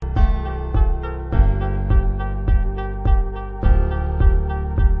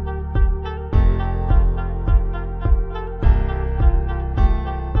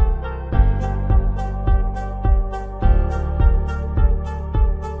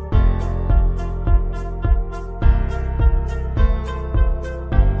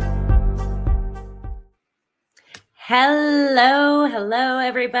Hello,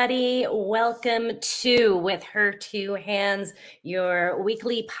 everybody. Welcome to With Her Two Hands, your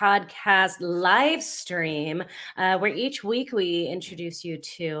weekly podcast live stream, where each week we introduce you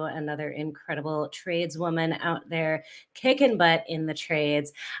to another incredible tradeswoman out there kicking butt in the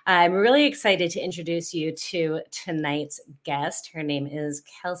trades. I'm really excited to introduce you to tonight's guest. Her name is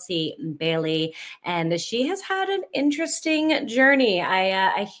Kelsey Bailey, and she has had an interesting journey.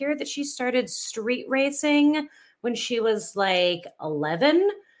 I hear that she started street racing when she was like 11,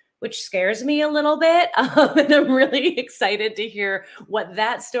 which scares me a little bit. And I'm really excited to hear what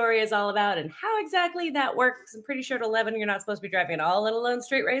that story is all about and how exactly that works. I'm pretty sure at 11, you're not supposed to be driving at all, let alone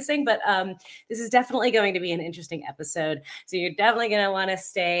street racing. But this is definitely going to be an interesting episode. So you're definitely going to want to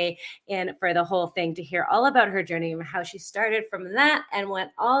stay in for the whole thing to hear all about her journey and how she started from that and went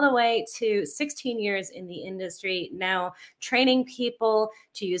all the way to 16 years in the industry, now training people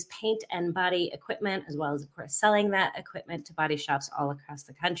to use paint and body equipment, as well as, of course, selling that equipment to body shops all across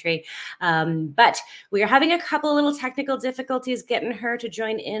the country. But we are having a couple of little technical difficulties getting her to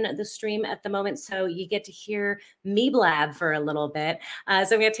join in the stream at the moment. So you get to hear me blab for a little bit.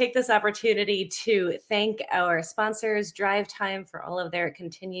 So I'm going to take this opportunity to thank our sponsors, Drive Time, for all of their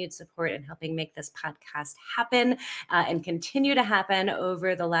continued support in helping make this podcast happen and continue to happen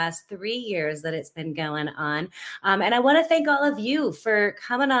over the last 3 years that it's been going on. And I want to thank all of you for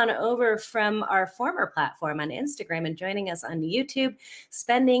coming on over from our former platform on Instagram and joining us on YouTube,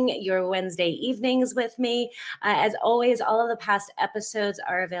 spending your Wednesday evenings with me. As always, all of the past episodes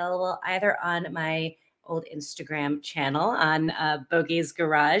are available either on my old Instagram channel on Bogey's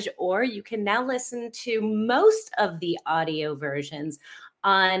Garage, or you can now listen to most of the audio versions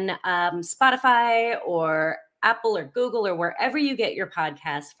on Spotify or Apple or Google or wherever you get your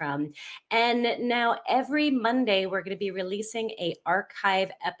podcast from. And now every Monday, we're going to be releasing an archive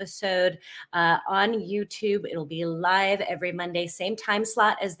episode on YouTube. It'll be live every Monday, same time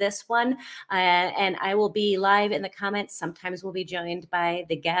slot as this one. And I will be live in the comments. Sometimes we'll be joined by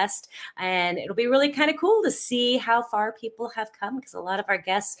the guest. And it'll be really kind of cool to see how far people have come, because a lot of our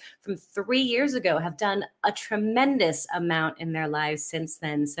guests from 3 years ago have done a tremendous amount in their lives since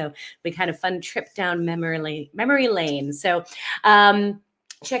then. So it'll be kind of fun trip down memory lane. So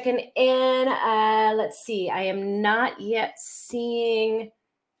checking in. Let's see. I am not yet seeing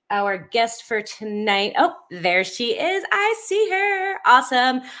our guest for tonight. Oh, there she is. I see her.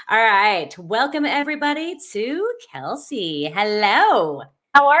 Awesome. All right. Welcome, everybody, to Kelsey. Hello.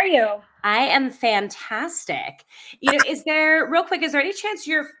 How are you? I am fantastic. Is there any chance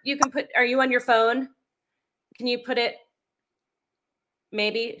you can put, are you on your phone? Can you put it,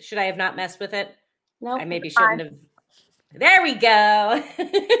 maybe? Should I have not messed with it? No, I maybe shouldn't have. There we go.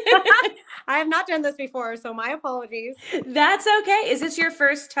 I have not done this before, so my apologies. That's okay. Is this your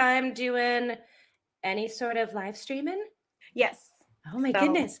first time doing any sort of live streaming? Yes. Oh my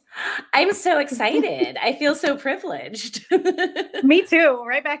goodness. I'm so excited. I feel so privileged. Me too.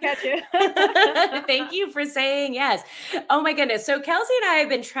 Right back at you. Thank you for saying yes. Oh my goodness. So Kelsey and I have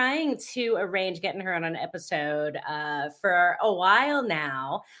been trying to arrange getting her on an episode for a while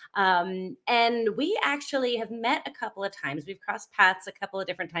now. And we actually have met a couple of times. We've crossed paths a couple of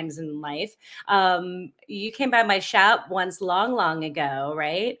different times in life. You came by my shop once long ago,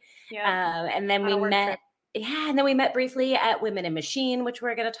 right? Yeah. And then we met. Trip. Yeah, and then we met briefly at Women in Machine, which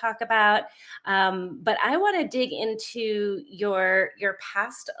we're going to talk about. But I want to dig into your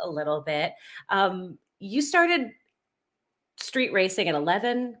past a little bit. You started street racing at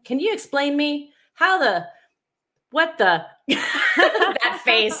 11. Can you explain me what the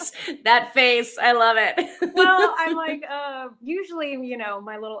that face, I love it. Well, I'm like, usually,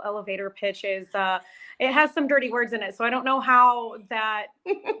 my little elevator pitch is, it has some dirty words in it. So I don't know how that,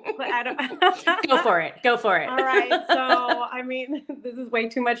 I don't. Go for it. All right. So, I mean, this is way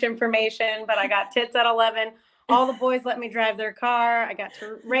too much information, but I got tits at 11. All the boys let me drive their car. I got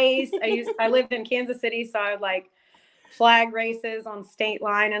to race. I lived in Kansas City. So I would like flag races on state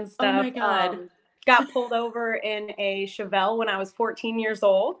line and stuff. Oh my God. Got pulled over in a Chevelle when I was 14 years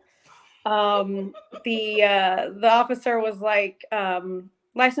old. The officer was like,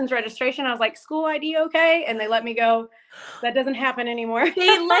 license registration. I was like, school ID, okay? And they let me go. That doesn't happen anymore.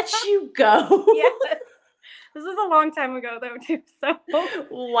 They let you go? Yes. This was a long time ago, though, too. So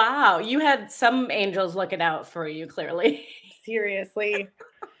wow, you had some angels looking out for you, clearly. Seriously.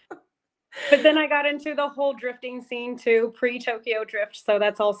 But then I got into the whole drifting scene too, pre-Tokyo Drift. So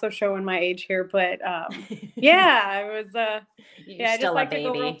that's also showing my age here. But yeah, I was. You're still just like a baby.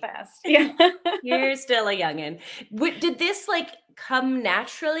 To go real fast. Yeah, you're still a youngin'. Did this like come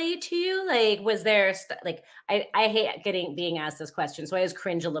naturally to you? Like, was there like I hate being asked this question, so I always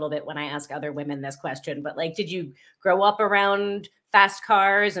cringe a little bit when I ask other women this question. But like, did you grow up around fast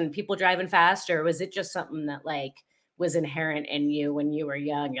cars and people driving fast, or was it just something that like was inherent in you when you were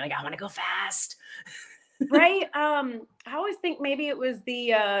young? You're like, I want to go fast. Right. I always think maybe it was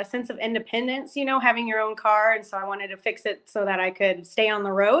the sense of independence, having your own car. And so I wanted to fix it so that I could stay on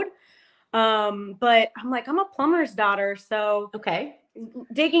the road. But I'm like, I'm a plumber's daughter. So Okay.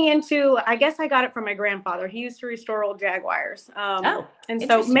 digging into, I guess I got it from my grandfather. He used to restore old Jaguars. Oh, And so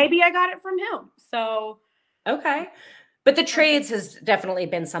interesting. maybe I got it from him. So Okay. But the trades has definitely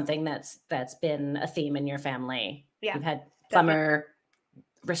been something that's been a theme in your family. Yeah, You've had definitely. plumber.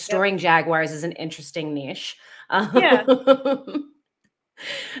 Restoring Jaguars is an interesting niche. Yeah.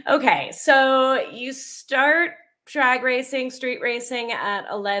 Okay, so you start drag racing, street racing at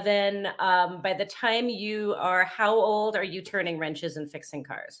 11. By the time you are, how old are you turning wrenches and fixing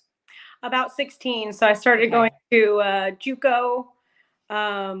cars? About 16. So I started Okay. going to JUCO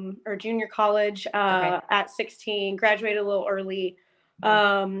or junior college Okay. at 16, graduated a little early.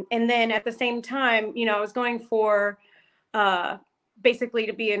 And then at the same time, I was going for basically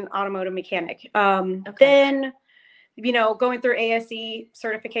to be an automotive mechanic. Okay. Then, going through ASE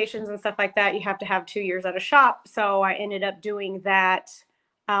certifications and stuff like that, you have to have 2 years at a shop. So I ended up doing that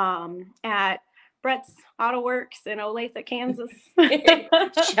at Brett's Auto Works in Olathe, Kansas.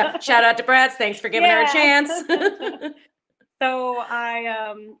 Shout out to Brad's. Thanks for giving her a chance. So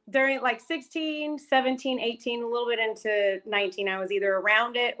I, during like 16, 17, 18, a little bit into 19, I was either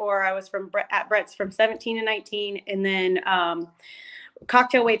around it or I was at Brett's from 17 to 19. And then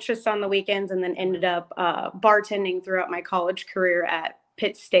cocktail waitress on the weekends, and then ended up bartending throughout my college career at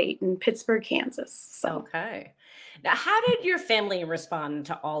Pitt State in Pittsburgh, Kansas. So. Okay. Now, how did your family respond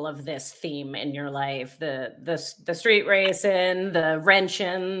to all of this theme in your life? The street racing, the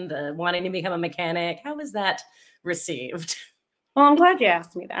wrenching, the wanting to become a mechanic. How was that received? Well, I'm glad you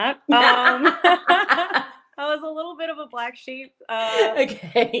asked me that. I was a little bit of a black sheep.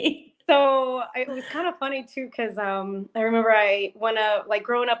 Okay. So it was kind of funny too, because I remember like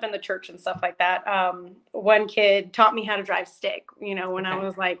growing up in the church and stuff like that. One kid taught me how to drive stick, when I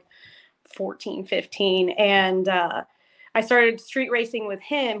was like 14, 15. And I started street racing with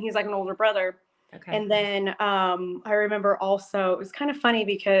him. He's like an older brother. Okay. And then I remember also, it was kind of funny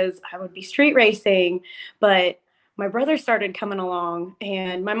because I would be street racing, but my brother started coming along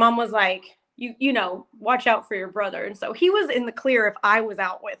and my mom was like, watch out for your brother. And so he was in the clear if I was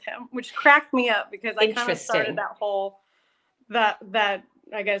out with him, which cracked me up because I kind of started that whole, that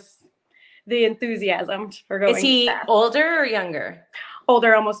I guess, the enthusiasm for going. Is he older or younger?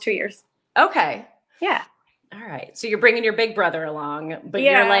 Older, almost 2 years. Okay. Yeah. All right. So you're bringing your big brother along, but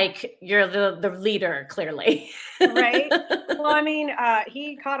you're the leader, clearly. Right. Well, I mean,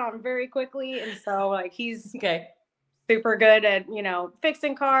 he caught on very quickly. And so like, he's super good at,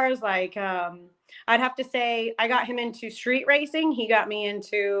 fixing cars. Like, I'd have to say I got him into street racing. He got me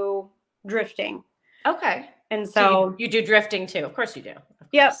into drifting. Okay. And so you do drifting too. Of course you do.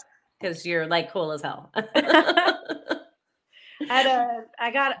 Yep. Because you're like cool as hell.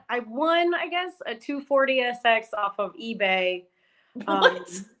 I won, I guess, a 240 SX off of eBay.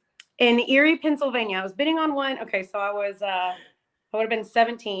 In Erie, Pennsylvania. I was bidding on one. Okay, so I would have been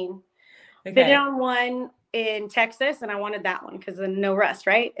 17. Okay. Bidding on one in Texas, and I wanted that one because of no rust,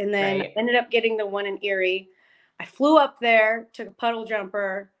 right? And then ended up getting the one in Erie. I flew up there, took a puddle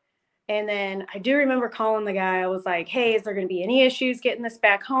jumper, and then I do remember calling the guy. I was like, hey, is there going to be any issues getting this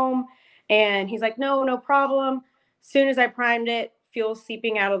back home? And he's like, no problem. As soon as I primed it, fuel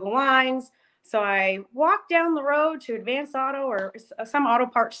seeping out of the lines. So I walked down the road to Advanced Auto or some auto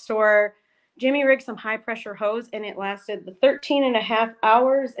parts store, Jimmy rigged some high pressure hose, and it lasted the 13 and a half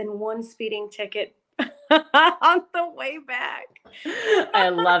hours and one speeding ticket on the way back. I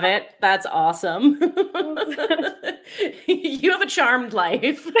love it. That's awesome. You have a charmed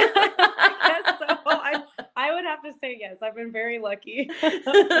life. I guess so. I would have to say yes. I've been very lucky.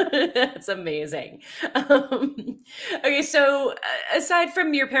 That's amazing. Okay, so aside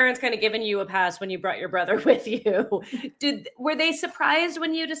from your parents kind of giving you a pass when you brought your brother with you, were they surprised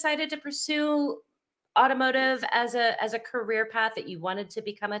when you decided to pursue automotive as a career path, that you wanted to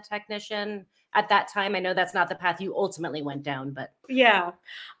become a technician at that time? I know that's not the path you ultimately went down, but yeah.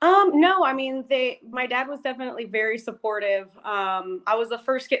 No, I mean, my dad was definitely very supportive. I was the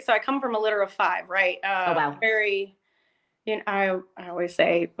first kid, so I come from a litter of 5, right? Oh wow. Very, I always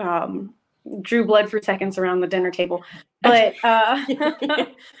say, drew blood for seconds around the dinner table, but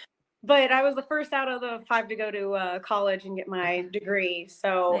but I was the first out of the 5 to go to college and get my degree.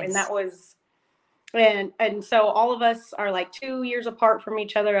 So, nice. And that was And so all of us are like 2 years apart from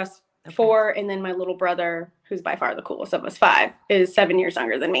each other, us Okay. four, and then my little brother, who's by far the coolest of us five, is 7 years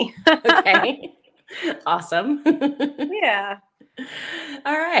younger than me. Okay. Awesome. Yeah.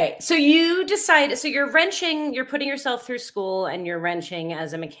 All right. So you decide, so you're wrenching, you're putting yourself through school and you're wrenching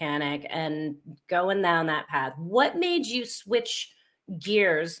as a mechanic and going down that path. What made you switch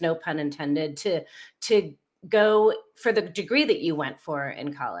gears, no pun intended, to go for the degree that you went for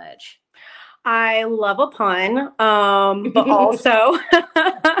in college? I love a pun, but also,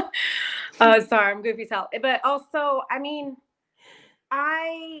 sorry, I'm goofy as hell. But also, I mean,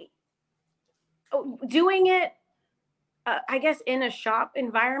 I doing it, I guess, in a shop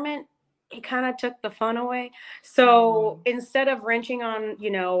environment, it kind of took the fun away. So instead of wrenching on,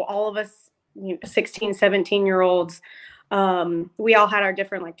 all of us, 16, 17-year-olds, we all had our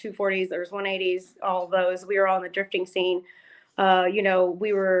different like 240s, there was 180s, all of those. We were all in the drifting scene.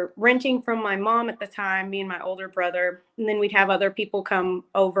 We were renting from my mom at the time, me and my older brother, and then we'd have other people come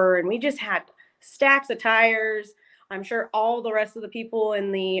over, and we just had stacks of tires. I'm sure all the rest of the people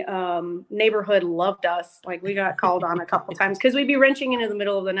in the neighborhood loved us. Like, we got called on a couple times because we'd be wrenching into the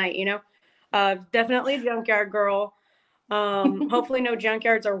middle of the night, definitely a junkyard girl. Hopefully no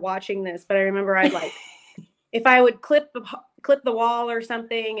junkyards are watching this, but I remember if I would clip the wall or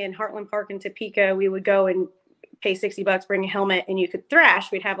something in Heartland Park in Topeka, we would go and pay $60, bring a helmet, and you could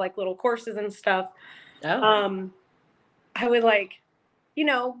thrash. We'd have like little courses and stuff. Oh. I would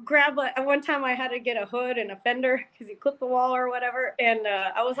grab one time I had to get a hood and a fender because you clip the wall or whatever. And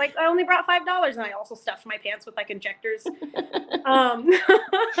I was like, I only brought $5. And I also stuffed my pants with like injectors. Of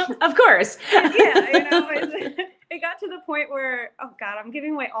course. Yeah. It got to the point where, oh God, I'm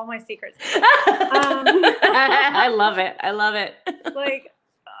giving away all my secrets. I love it. I love it. Like,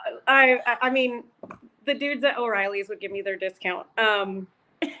 I mean, the dudes at O'Reilly's would give me their discount.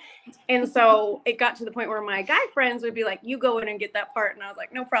 And so it got to the point where my guy friends would be like, you go in and get that part. And I was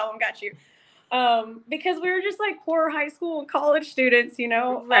like, no problem, got you. Because we were just like poor high school and college students,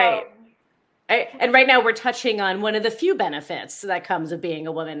 Right. And right now we're touching on one of the few benefits that comes of being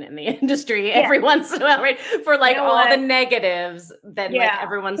a woman in the industry every once in a while, right? For like all the negatives, then like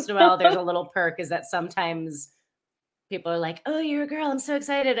every once in a while there's a little perk, is that sometimes people are like, oh, you're a girl, I'm so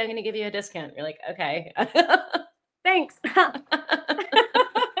excited, I'm going to give you a discount. You're like, okay. Thanks.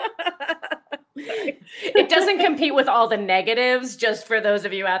 It doesn't compete with all the negatives, just for those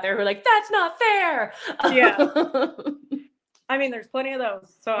of you out there who are like, that's not fair. Yeah. I mean, there's plenty of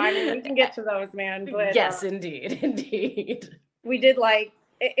those. So, I mean, we can get to those, man. But yes, indeed. We did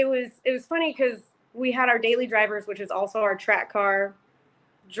it was funny because we had our daily drivers, which is also our track car,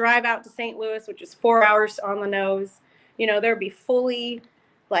 drive out to St. Louis, which is 4 hours on the nose. There'd be fully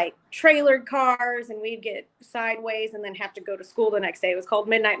like trailered cars, and we'd get sideways and then have to go to school the next day. It was called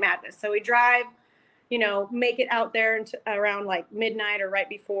Midnight Madness. So we drive, make it out there around like midnight or right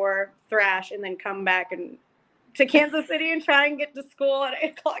before thrash, and then come back to Kansas City and try and get to school at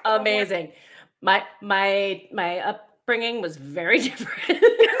 8 o'clock. Amazing. My upbringing was very different.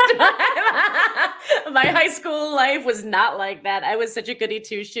 My high school life was not like that. I was such a goody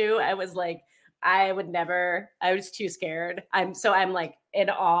two shoe. I was like, I was too scared. I'm like in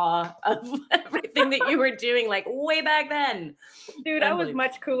awe of everything that you were doing, like way back then. Dude, I was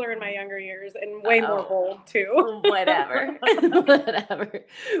much cooler in my younger years and way more bold too. Whatever.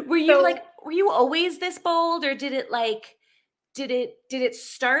 Were you always this bold, or did it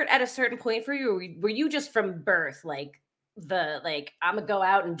start at a certain point for you? Or were you just from birth I'm gonna go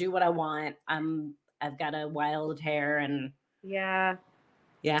out and do what I want, I've got a wild hair? And yeah.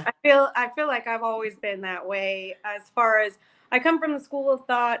 I feel like I've always been that way. As far as, I come from the school of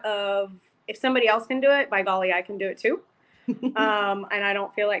thought of, if somebody else can do it, by golly, I can do it too. And I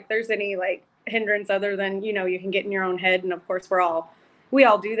don't feel like there's any like hindrance other than, you can get in your own head. And of course we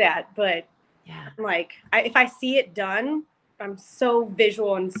all do that. But yeah, like if I see it done, I'm so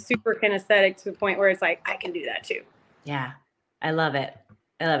visual and super kinesthetic to the point where it's like, I can do that too. Yeah. I love it.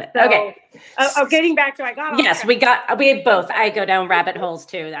 So, okay. Getting back to, yes, we had both. I go down rabbit holes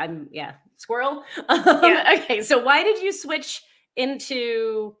too. Squirrel. Okay. So why did you switch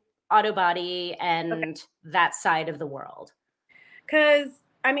into auto body and that side of the world? Because,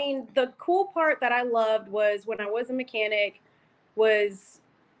 I mean, the cool part that I loved was when I was a mechanic was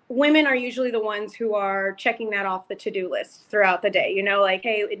women are usually the ones who are checking that off the to-do list throughout the day. Like,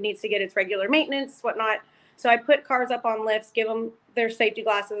 hey, it needs to get its regular maintenance, whatnot. So I put cars up on lifts, give them their safety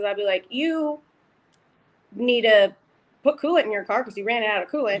glasses. I'd be like, you need to put coolant in your car because you ran out of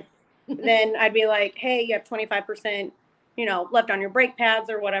coolant. Then I'd be like, hey, you have 25%, left on your brake pads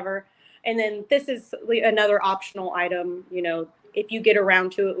or whatever. And then this is another optional item, if you get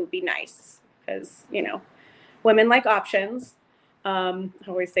around to it, would be nice. because, women like options. I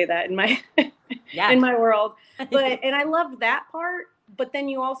always say that in my Yeah. in my world. And I loved that part. But then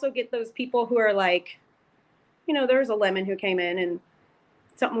you also get those people who are like, there's a lemon who came in and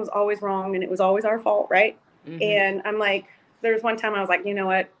something was always wrong and it was always our fault, right? Mm-hmm. And I'm like, there's one time I was like, you know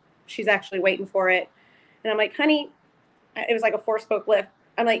what? She's actually waiting for it. And I'm like, honey, it was like a 4-spoke lift.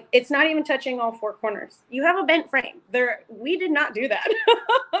 I'm like, it's not even touching all 4 corners. You have a bent frame. We did not do that.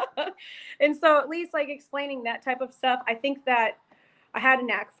 And so at least like explaining that type of stuff, I think that I had a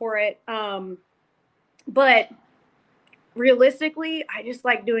knack for it. But realistically, I just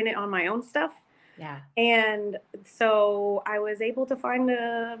like doing it on my own stuff. Yeah. And so I was able to find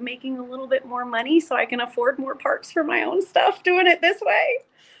making a little bit more money so I can afford more parts for my own stuff doing it this way.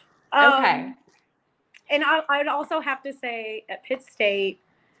 Okay. And I'd also have to say at Pitt State,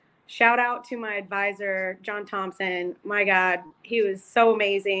 shout out to my advisor, John Thompson. My God, he was so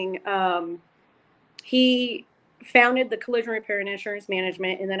amazing. He founded the collision repair and insurance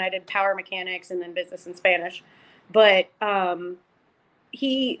management, and then I did power mechanics and then business and Spanish. But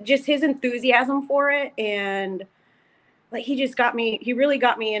his enthusiasm for it, and like he really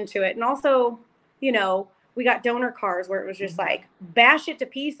got me into it. And also, we got donor cars where it was just like bash it to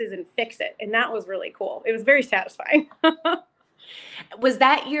pieces and fix it. And that was really cool. It was very satisfying. Was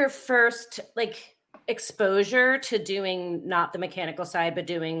that your first like exposure to doing not the mechanical side, but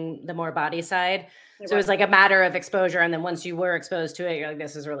doing the more body side? So it was like a matter of exposure. And then once you were exposed to it, you're like,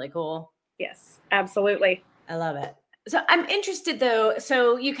 this is really cool. Yes, absolutely. I love it. So I'm interested though.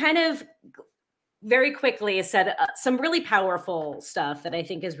 So you kind of very quickly said some really powerful stuff that I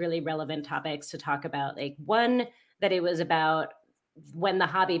think is really relevant topics to talk about. Like one, that it was about when the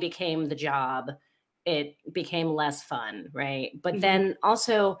hobby became the job, it became less fun, right? But then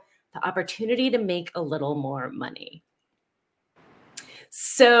also the opportunity to make a little more money.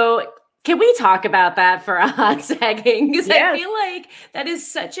 So can we talk about that for a hot second? Because I feel like that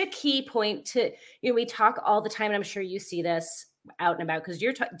is such a key point to, we talk all the time, and I'm sure you see this out and about because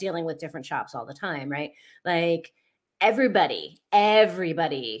you're dealing with different shops all the time, right? Like everybody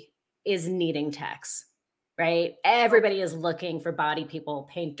is needing techs, right? Everybody is looking for body people,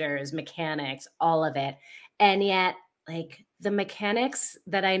 painters, mechanics, all of it. And yet, like the mechanics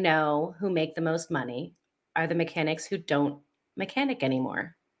that I know who make the most money are the mechanics who don't mechanic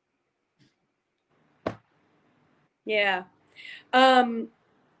anymore. Yeah.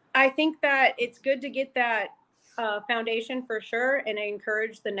 I think that it's good to get that foundation for sure, and I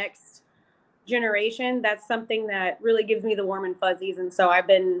encourage the next generation. That's something that really gives me the warm and fuzzies. And so I've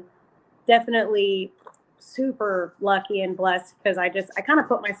been definitely super lucky and blessed because I kind of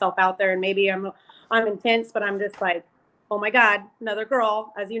put myself out there, and maybe I'm intense, but I'm just like, oh my God, another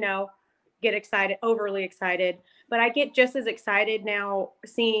girl, as you know, get excited, overly excited. But I get just as excited now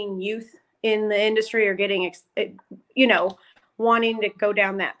seeing youth in the industry or getting, wanting to go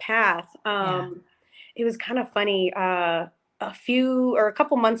down that path. It was kind of funny. A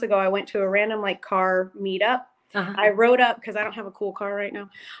couple months ago, I went to a random like car meetup. I rode up because I don't have a cool car right now.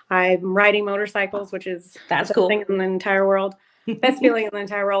 I'm riding motorcycles, which is that's the best thing in the entire world, best feeling in the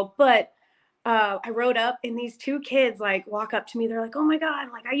entire world. But I rode up, and these 2 kids like walk up to me. They're like, "Oh my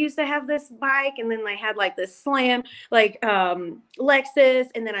God, like I used to have this bike," and then they had like this Slam, like Lexus,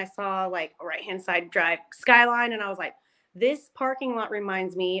 and then I saw like a right-hand side drive Skyline, and I was like, this parking lot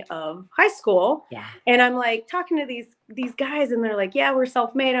reminds me of high school. Yeah. And I'm like talking to these guys, and they're like, yeah, we're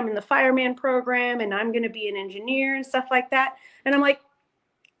self-made. I'm in the fireman program, and I'm going to be an engineer and stuff like that. And I'm like,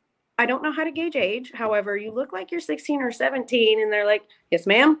 I don't know how to gauge age. However, you look like you're 16 or 17. And they're like, yes,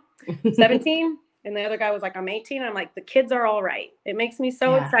 ma'am. 17. And the other guy was like, I'm 18. I'm like, the kids are all right. It makes me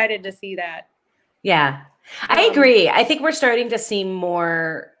so excited to see that. Yeah, I agree. I think we're starting to see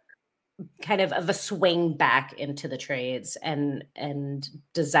more kind of a swing back into the trades and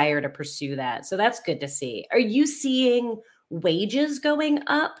desire to pursue that. So that's good to see. Are you seeing wages going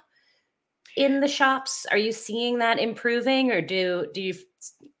up in the shops? Are you seeing that improving, or do you?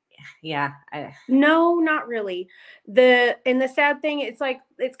 Yeah. No, not really. The sad thing,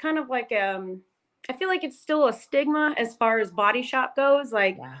 it's kind of like I feel like it's still a stigma as far as body shop goes.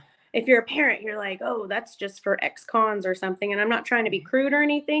 Like if you're a parent, you're like, oh, that's just for ex-cons or something. And I'm not trying to be crude or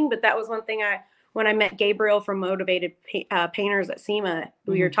anything, but that was one thing when I met Gabriel from Motivated Painters at SEMA,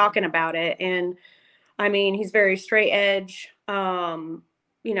 we were talking about it. And I mean, he's very straight edge,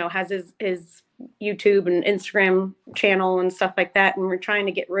 has his YouTube and Instagram channel and stuff like that. And we're trying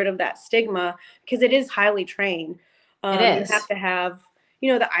to get rid of that stigma because it is highly trained. It is. You have to have,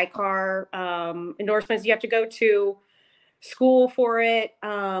 the ICAR endorsements. You have to go to school for it.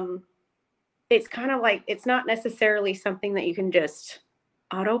 It's kind of like, it's not necessarily something that you can just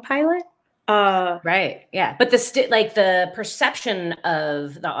autopilot. Right. Yeah. But the perception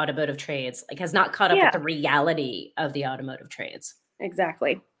of the automotive trades has not caught up with Yeah, the reality of the automotive trades.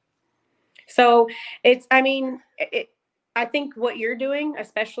 exactly. So I mean, I think what you're doing,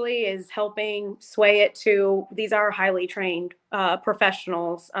 especially, is helping sway it to these are highly trained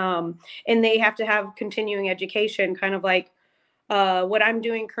professionals, and they have to have continuing education. Kind of like what I'm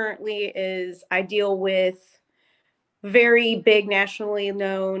doing currently is I deal with very big nationally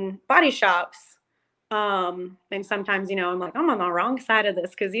known body shops. And sometimes, I'm like, I'm on the wrong side of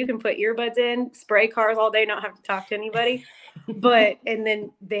this because you can put earbuds in, spray cars all day, not have to talk to anybody. And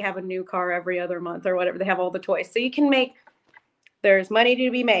then they have a new car every other month or whatever. They have all the toys. So there's money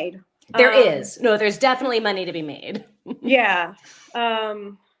to be made. There is. No, there's definitely money to be made. Yeah.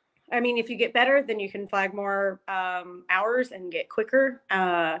 I mean, if you get better, then you can flag more hours and get quicker.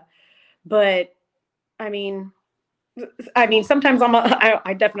 But I mean, sometimes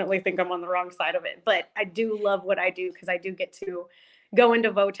I definitely think I'm on the wrong side of it, but I do love what I do because I do get to go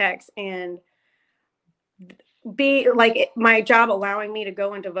into Votex and be like my job allowing me to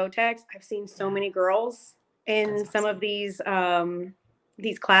go into Votex. I've seen so many girls in some of these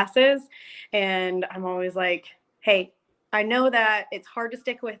classes, and I'm always like, hey, I know that it's hard to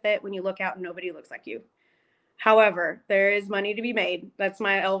stick with it when you look out and nobody looks like you. However, there is money to be made. That's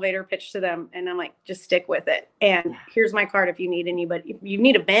my elevator pitch to them. And I'm like, just stick with it. And here's my card if you need anybody. If you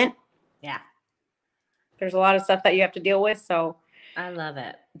need a vent. Yeah. There's a lot of stuff that you have to deal with. So I love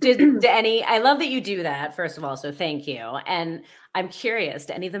it. I love that you do that, first of all. So thank you. And I'm curious,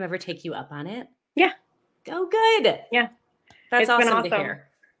 do any of them ever take you up on it? Yeah. Oh, good. Yeah. That's It's been awesome to awesome. hear.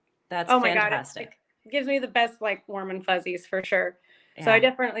 That's Oh my God. fantastic. It gives me the best, warm and fuzzies for sure. Yeah. So I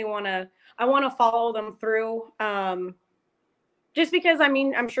definitely want to follow them through. Just because,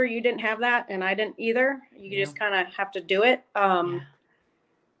 I'm sure you didn't have that and I didn't either. You just kind of have to do it.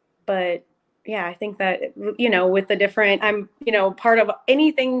 But yeah, I think that, with the different, I'm, part of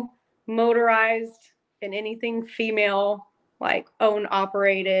anything motorized and anything female, owned,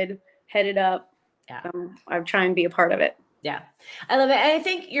 operated, headed up. Yeah. I try and be a part of it. Yeah. I love it. And I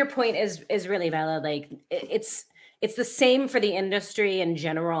think your point is really valid. It's the same for the industry in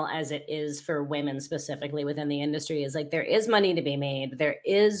general as it is for women specifically within the industry. Is there is money to be made. There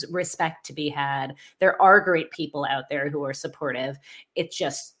is respect to be had. There are great people out there who are supportive.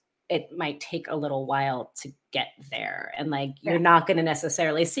 It might take a little while to get there. And you're not going to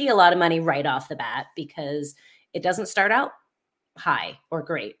necessarily see a lot of money right off the bat because it doesn't start out high or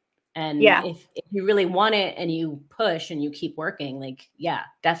great. And if you really want it and you push and you keep working,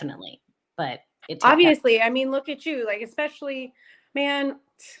 definitely. But obviously, look at you, especially, man,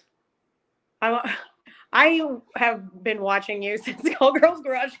 I have been watching you since Call Girls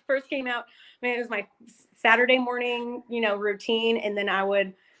Garage first came out. Man, it was my Saturday morning, routine. And then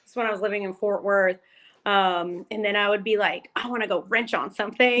this when I was living in Fort Worth. And then I would be like, I want to go wrench on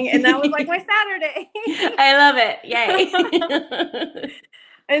something. And that was my Saturday. I love it. Yay.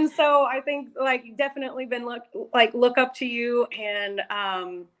 And so I think definitely been look up to you and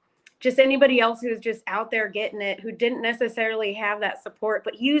just anybody else who's just out there getting it, who didn't necessarily have that support,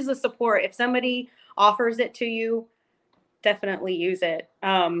 but use the support. If somebody offers it to you, definitely use it.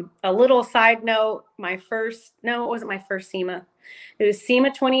 A little side note, it wasn't my first SEMA. It was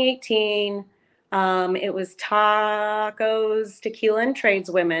SEMA 2018. It was Tacos, Tequila, and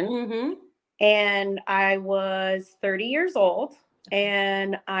Tradeswomen. Mm-hmm. And I was 30 years old.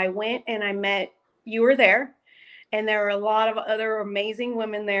 And I went and I met, you were there. And there were a lot of other amazing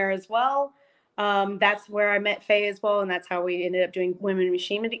women there as well. That's where I met Faye as well. And that's how we ended up doing Women in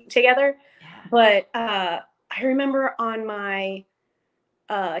Machine together. Yeah. But I remember on my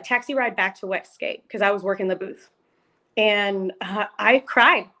taxi ride back to Westgate, because I was working the booth. And I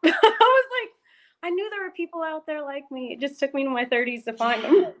cried. I was like, I knew there were people out there like me. It just took me to my 30s to find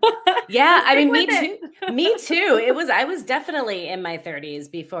them. Yeah, me too. Me too. I was definitely in my 30s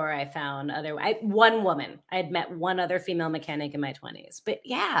before I found one woman. I had met one other female mechanic in my 20s. But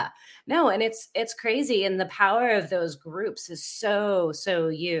yeah, no, and it's crazy. And the power of those groups is so, so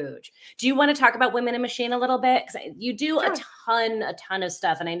huge. Do you want to talk about Women in Machine a little bit? Because you do a ton of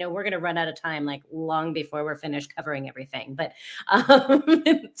stuff. And I know we're going to run out of time long before we're finished covering everything. But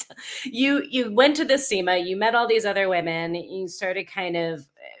you went to the SEMA, you met all these other women, you started kind of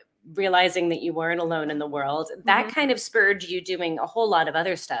realizing that you weren't alone in the world. That kind of spurred you doing a whole lot of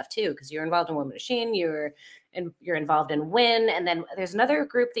other stuff too, because you're involved in Women Machine, you're involved in WIN, and then there's another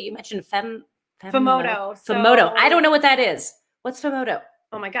group that you mentioned, Femoto. Femoto. I don't know what that is. What's Femoto?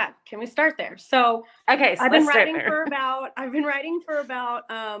 Oh my God, can we start there? So okay, so I've been writing for about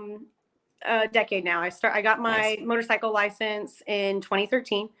a decade now. I got my motorcycle license in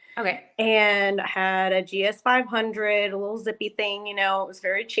 2013. Okay. And I had a GS 500, a little zippy thing, it was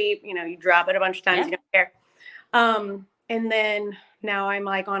very cheap. You drop it a bunch of times, you don't care. And then now I'm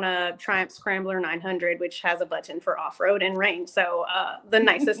like on a Triumph Scrambler 900, which has a button for off-road and rain. So the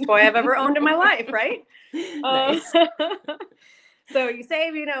nicest toy I've ever owned in my life, right? Nice. So you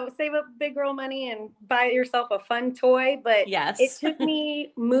save up big girl money and buy yourself a fun toy. But yes, it took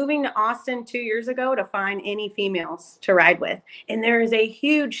me moving to Austin 2 years ago to find any females to ride with. And there is a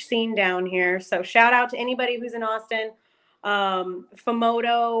huge scene down here. So shout out to anybody who's in Austin,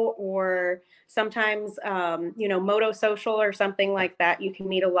 Famoto, or sometimes, Moto Social or something like that. You can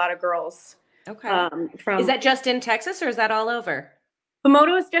meet a lot of girls. Okay. Is that just in Texas or is that all over?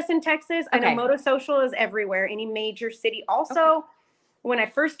 Famoto is just in Texas. Okay. I know Moto Social is everywhere, any major city. Also, when I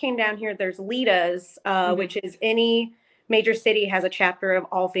first came down here, there's Lita's, which is any major city has a chapter of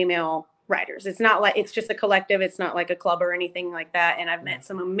all female riders. It's not like, it's just a collective. It's not like a club or anything like that. And I've met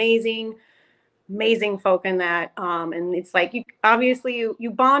some amazing folk in that. And it's like,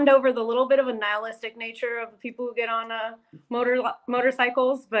 you bond over the little bit of a nihilistic nature of the people who get on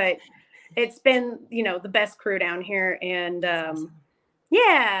motorcycles, but it's been, the best crew down here. And, awesome.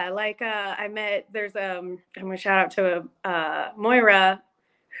 Yeah, like there's I'm gonna shout out to Moira,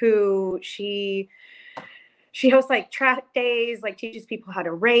 who she hosts like track days, like teaches people how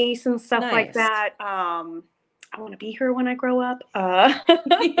to race and stuff like that. I want to be her when I grow up.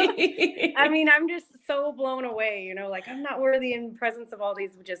 I mean, I'm just so blown away, like I'm not worthy in presence of all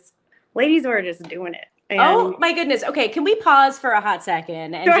these just ladies who are just doing it. And oh my goodness. Okay. Can we pause for a hot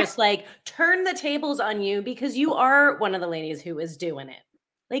second and just like turn the tables on you, because you are one of the ladies who is doing it.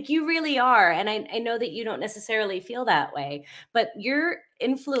 Like you really are. And I know that you don't necessarily feel that way, but you're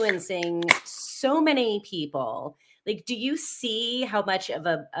influencing so many people. Like, do you see how much of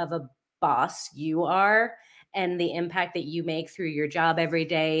a boss you are and the impact that you make through your job every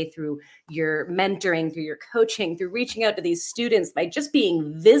day, through your mentoring, through your coaching, through reaching out to these students by just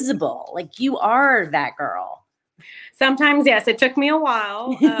being visible? Like you are that girl. Sometimes, yes, it took me a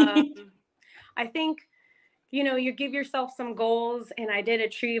while. I think, you give yourself some goals, and I did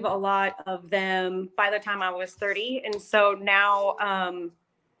achieve a lot of them by the time I was 30. And so now,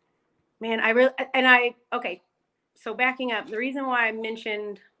 so backing up, the reason why I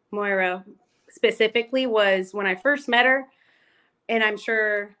mentioned Moira specifically was when I first met her, and I'm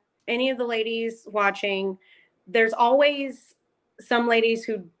sure any of the ladies watching, there's always some ladies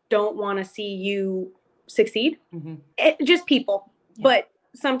who don't want to see you succeed. Just people. Yeah. But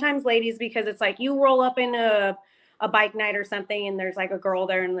sometimes ladies, because it's like you roll up in a bike night or something and there's like a girl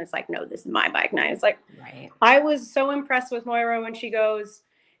there and it's like, no, this is my bike night. It's like, right. I was so impressed with Moira when she goes,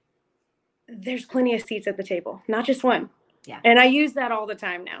 there's plenty of seats at the table, not just one. Yeah. And I use that all the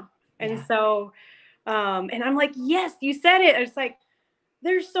time now. And so, and I'm like, yes, you said it. It's like,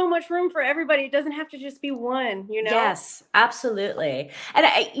 there's so much room for everybody. It doesn't have to just be one, Yes, absolutely. And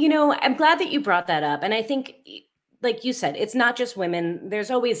I'm glad that you brought that up. And I think, like you said, it's not just women.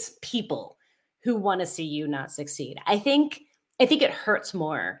 There's always people who want to see you not succeed. I think it hurts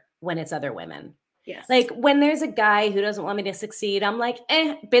more when it's other women. Yes. Like when there's a guy who doesn't want me to succeed, I'm like,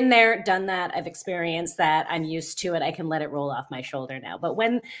 been there, done that. I've experienced that. I'm used to it. I can let it roll off my shoulder now. But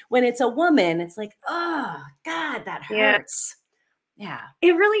when it's a woman, it's like, oh God, that hurts. Yeah.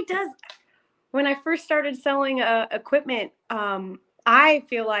 It really does. When I first started selling equipment, I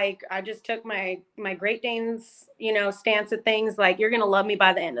feel like I just took my Great Danes, stance at things like, you're going to love me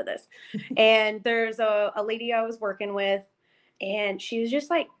by the end of this. And there's a lady I was working with, and she was just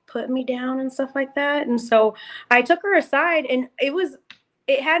like putting me down and stuff like that. And so I took her aside, and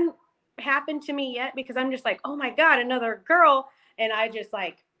it hadn't happened to me yet, because I'm just like, oh my God, another girl. And I just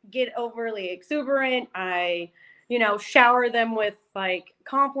like get overly exuberant. I, shower them with like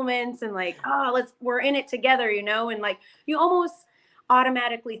compliments and like, we're in it together, and like, you almost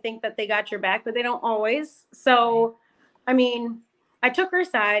automatically think that they got your back, but they don't always. So, I mean, I took her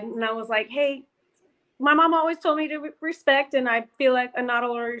aside and I was like, hey, my mom always told me to respect, and I feel like not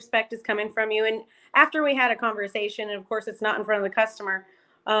all respect is coming from you. And after we had a conversation, and of course it's not in front of the customer,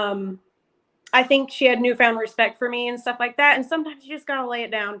 I think she had newfound respect for me and stuff like that. And sometimes you just got to lay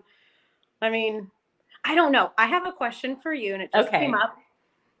it down. I mean, I don't know. I have a question for you, and it just came up.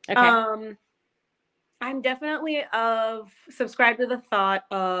 Okay. I'm definitely subscribed to the thought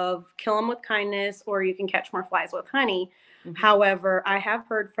of kill them with kindness, or you can catch more flies with honey. Mm-hmm. However, I have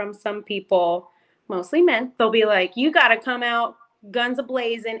heard from some people, mostly men, they'll be like, you got to come out guns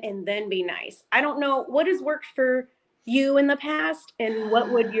a-blazing and then be nice. I don't know what has worked for you in the past, and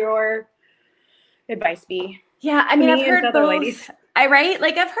what would your advice be? Yeah, I mean, I've heard both. I right?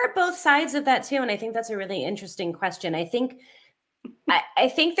 Like I've heard both sides of that too, and I think that's a really interesting question. I think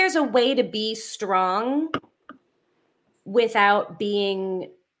there's a way to be strong without being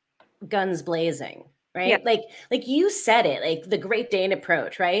guns blazing, Yeah. right? Like you said it, like the Great Dane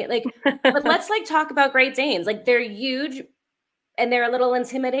approach, right? Like, but let's like talk about Great Danes. Like they're huge and they're a little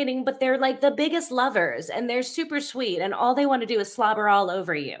intimidating, but they're like the biggest lovers and they're super sweet and all they want to do is slobber all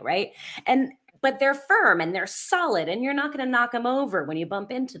over you, right? And but they're firm and they're solid and you're not going to knock them over when you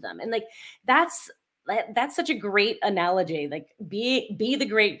bump into them. And like that's that's such a great analogy. Like be the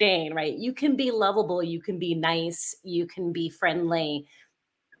Great Dane, right? You can be lovable, you can be nice, you can be friendly.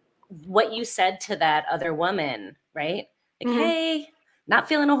 What you said to that other woman, right? Like, Hmm. hey, not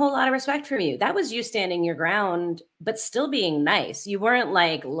feeling a whole lot of respect from you. That was you standing your ground, but still being nice. You weren't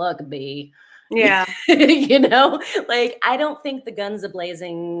like, look, B, Yeah. you know, like I don't think the guns a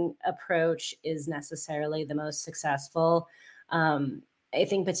blazing approach is necessarily the most successful. I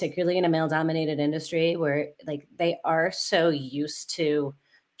think particularly in a male dominated industry where like they are so used to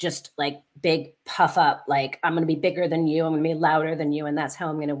just like big puff up, like I'm going to be bigger than you, I'm going to be louder than you, and that's how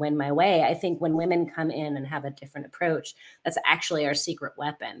I'm going to win my way. I think when women come in and have a different approach, that's actually our secret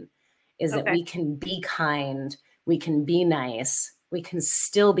weapon, is that Okay. we can be kind, we can be nice, we can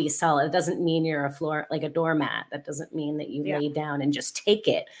still be solid. It doesn't mean you're a floor like a doormat. That doesn't mean that you Yeah. lay down and just take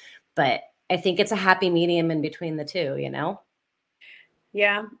it. But I think it's a happy medium in between the two, you know?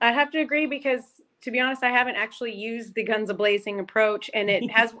 Yeah. I have to agree because to be honest, I haven't actually used the guns a blazing approach and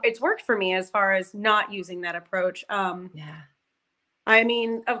it's worked for me as far as not using that approach. Yeah. I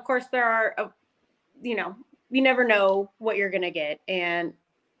mean, of course there are, you know, you never know what you're going to get. And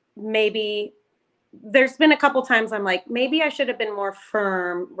maybe there's been a couple times I'm like, maybe I should have been more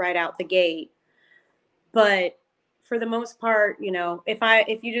firm right out the gate. But for the most part, you know,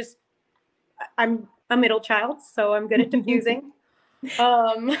 if you just, I'm a middle child, so I'm good at diffusing.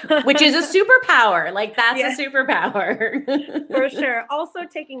 Um, Which is a superpower. Like that's a yeah, superpower. for sure. Also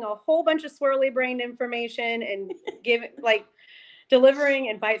taking a whole bunch of swirly brained information and like delivering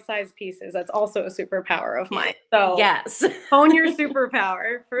in bite-sized pieces. That's also a superpower of mine. So Yes. hone your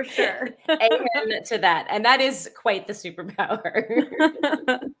superpower for sure. Amen to that. And that is quite the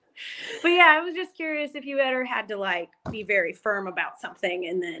superpower. But yeah, I was just curious if you ever had to like be very firm about something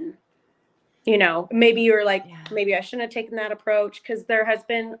and then, you know, maybe you were like, Yeah. maybe I shouldn't have taken that approach because there has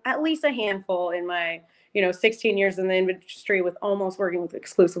been at least a handful in my, 16 years in the industry with almost working with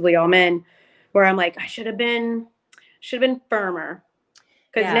exclusively all men where I'm like, I should have been firmer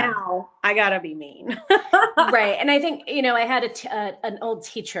because Yeah. now I gotta be mean. Right. And I think, I had an old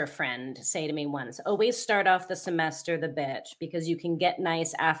teacher friend say to me once, always start off the semester the bitch because you can get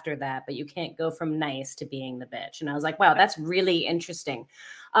nice after that, but you can't go from nice to being the bitch. And I was like, wow, that's really interesting.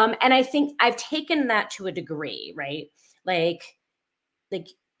 And I think I've taken that to a degree, right? Like, like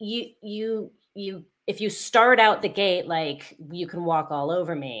if you start out the gate like you can walk all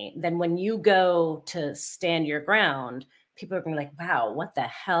over me, then when you go to stand your ground, people are going to be like, wow, what the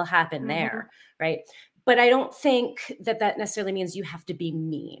hell happened Mhm. there, right? But I don't think that that necessarily means you have to be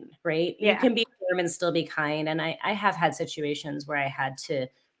mean, right? You Yeah. can be firm and still be kind, and I have had situations where I had to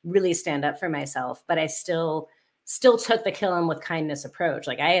really stand up for myself, but I still took the kill him with kindness approach.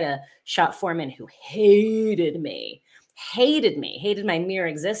 Like I had a shop foreman who hated me, hated my mere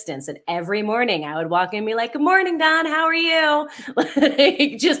existence. And every morning I would walk in and be like, good morning, Don, how are you?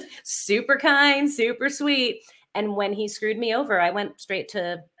 Like, just super kind, super sweet. And when he screwed me over, I went straight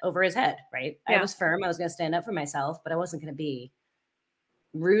to over his head, right? I Yeah. was firm. I was going to stand up for myself, but I wasn't going to be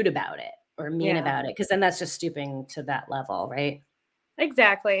rude about it or mean Yeah. about it because then that's just stooping to that level, right?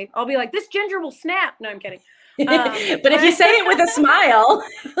 Exactly. I'll be like, this ginger will snap. No, I'm kidding. But if you say it with a smile,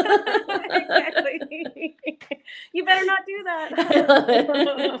 Exactly. You better not do I love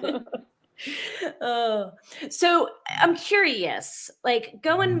that. it. Oh, so I'm curious, like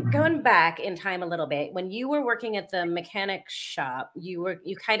going back in time a little bit, when you were working at the mechanic shop, you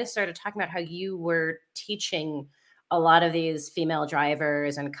kind of started talking about how you were teaching a lot of these female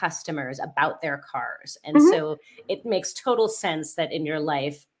drivers and customers about their cars. And Mhm. so it makes total sense that in your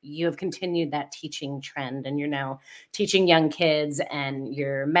life you have continued that teaching trend and you're now teaching young kids and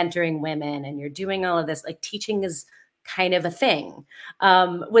you're mentoring women and you're doing all of this. Like teaching is kind of a thing.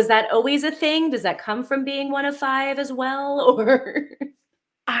 Was that always a thing? Does that come from being one of five as well? Or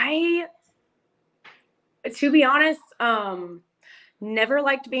I, to be honest, never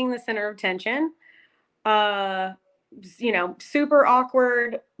liked being the center of attention. Uh, super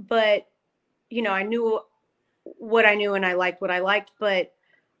awkward, but I knew what I knew and I liked what I liked. But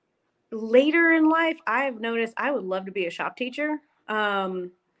later in life, I've noticed I would love to be a shop teacher,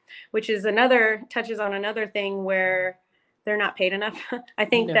 which is touches on another thing where they're not paid enough. I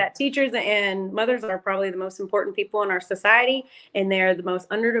think No. that teachers and mothers are probably the most important people in our society, and they're the most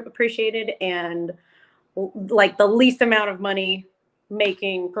underappreciated and like the least amount of money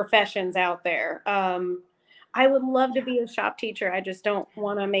making professions out there. I would love to be a shop teacher. I just don't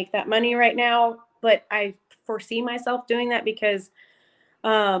want to make that money right now, but I foresee myself doing that because,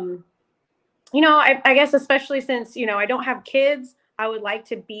 I guess especially since, I don't have kids, I would like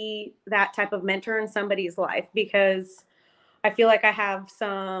to be that type of mentor in somebody's life because I feel like I have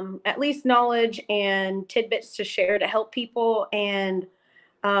some at least knowledge and tidbits to share to help people. And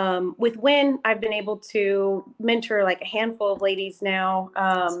with Win, I've been able to mentor like a handful of ladies now,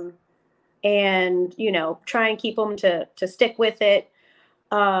 and try and keep them to stick with it.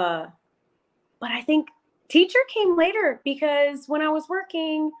 But I think teacher came later because when I was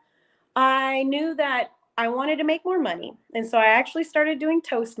working, I knew that I wanted to make more money, and so I actually started doing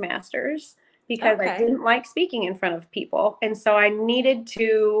Toastmasters because I Okay. didn't like speaking in front of people, and so I needed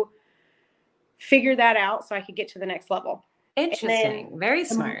to figure that out so I could get to the next level. And then Interesting. Very the,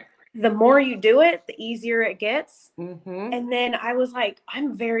 smart. the more you do it, the easier it gets. Mm-hmm. And then I was like,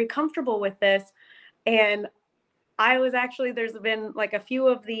 I'm very comfortable with this. And I was actually, there's been like a few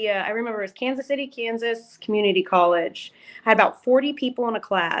of I remember it was Kansas City, Kansas Community College. I had about 40 people in a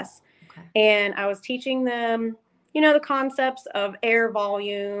class. Okay. And I was teaching them, the concepts of air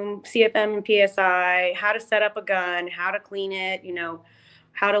volume, CFM and PSI, how to set up a gun, how to clean it,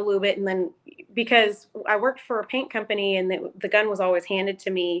 how to lube it. And then because I worked for a paint company and the gun was always handed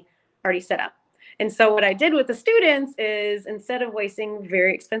to me already set up. And so what I did with the students is instead of wasting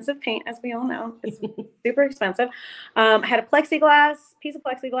very expensive paint, as we all know, it's super expensive, I had a piece of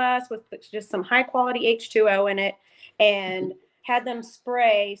plexiglass with just some high quality H2O in it and had them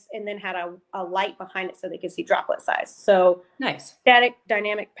spray and then had a light behind it so they could see droplet size. So Nice. static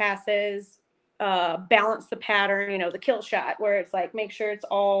dynamic passes, balance the pattern, the kill shot where it's like, make sure it's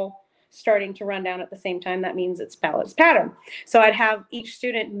all starting to run down at the same time. That means it's balanced pattern. So I'd have each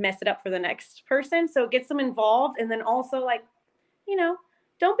student mess it up for the next person. So it gets them involved. And then also like,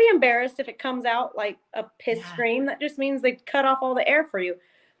 don't be embarrassed if it comes out like a piss stream. That just means they cut off all the air for you.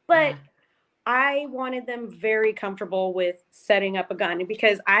 But I wanted them very comfortable with setting up a gun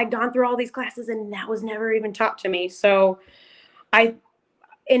because I'd gone through all these classes and that was never even taught to me. So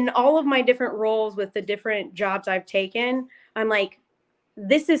in all of my different roles with the different jobs I've taken, I'm like,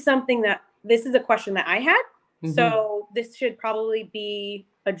 this is a question that I had. Mm-hmm. So this should probably be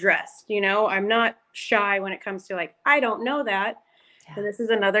addressed. I'm not shy when it comes to like, I don't know that. Yeah. And this is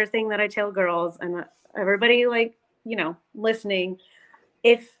another thing that I tell girls and everybody listening.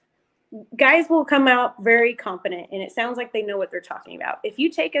 If guys will come out very confident and it sounds like they know what they're talking about. If you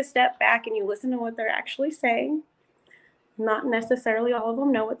take a step back and you listen to what they're actually saying, not necessarily all of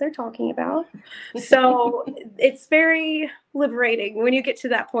them know what they're talking about. So it's very liberating when you get to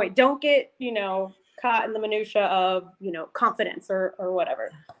that point. Don't get, caught in the minutia of, confidence or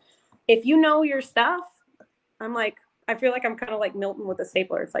whatever. If you know your stuff, I feel like I'm kind of like Milton with a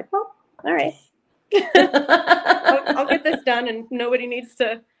stapler. It's like, well, all right. I'll get this done and nobody needs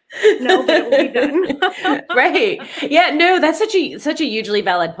to know, but it will be done. Right. Yeah, no, that's such a hugely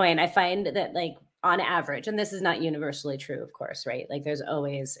valid point. I find that like on average, and this is not universally true, of course, right? Like there's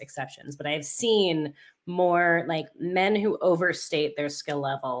always exceptions, but I've seen more like men who overstate their skill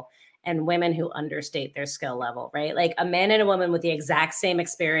level and women who understate their skill level, right? Like a man and a woman with the exact same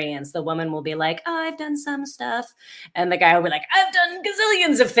experience, the woman will be like, oh, I've done some stuff. And the guy will be like, I've done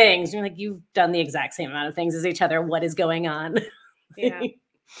gazillions of things. And you're like, you've done the exact same amount of things as each other. What is going on? Yeah,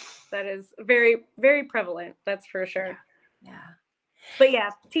 that is very, very prevalent. That's for sure. Yeah. But yeah,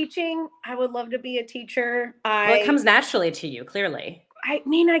 teaching, I would love to be a teacher. Well, it comes naturally to you, clearly. I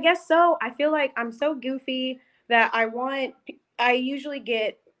mean, I guess so. I feel like I'm so goofy that I usually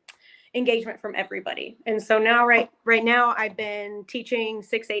get engagement from everybody. And so now, right now, I've been teaching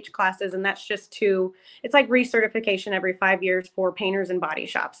 6H classes, and that's just it's like recertification every 5 years for painters and body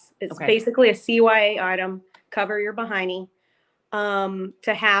shops. It's basically a CYA item, cover your behindy,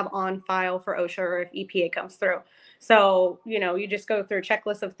 to have on file for OSHA or if EPA comes through. So, you just go through a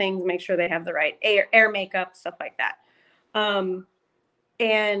checklist of things, make sure they have the right air makeup, stuff like that. And,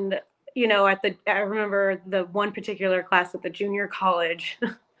 I remember the one particular class at the junior college,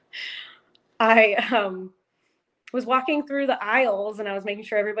 I was walking through the aisles and I was making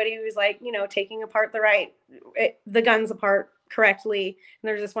sure everybody was like, taking apart the guns apart correctly. And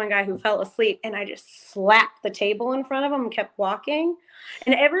there's this one guy who fell asleep and I just slapped the table in front of him and kept walking.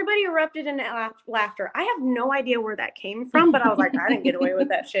 And everybody erupted in laughter. I have no idea where that came from, but I was like, I didn't get away with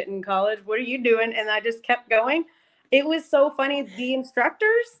that shit in college. What are you doing? And I just kept going. It was so funny. The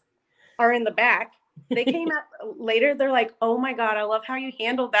instructors are in the back They came out later. They're like, "Oh my God, I love how you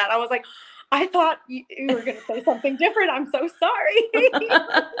handled that." I was like, "I thought you were going to say something different. I'm so sorry."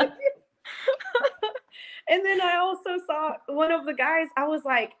 And then I also saw one of the guys. I was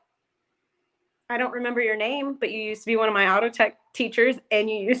like, "I don't remember your name, but you used to be one of my auto tech teachers and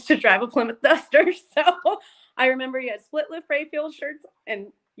you used to drive a Plymouth Duster." So I remember you had split lift Rayfield shirts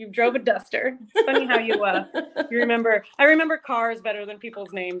and you drove a Duster. It's funny how you remember. I remember cars better than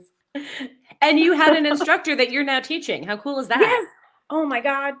people's names. And you had an instructor that you're now teaching. How cool is that? Yes. Oh my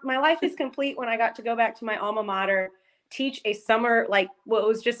God. My life is complete when I got to go back to my alma mater, teach a summer, like, well, it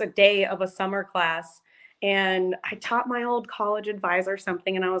was just a day of a summer class. And I taught my old college advisor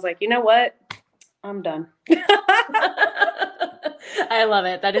something. And I was like, you know what? I'm done. I love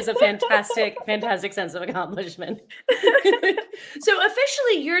it. That is a fantastic, fantastic sense of accomplishment. So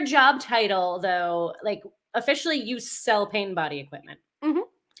officially your job title though, like officially you sell paint and body equipment. Mhm.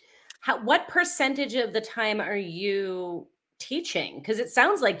 What percentage of the time are you teaching? Because it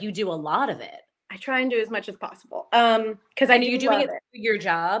sounds like you do a lot of it. I try and do as much as possible. Because I And are you do doing love it it. through your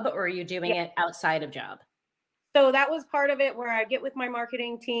job or are you doing Yeah. it outside of job? So that was part of it where I get with my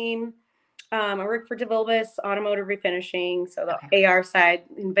marketing team. I work for DeVilbiss Automotive Refinishing. So the Okay. AR side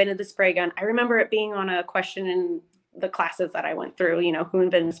invented the spray gun. I remember it being on a question in the classes that I went through, who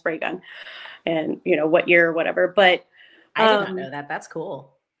invented the spray gun and, what year or whatever. But I did not know that. That's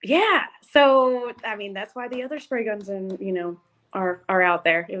cool. yeah. So, I mean, that's why the other spray guns are out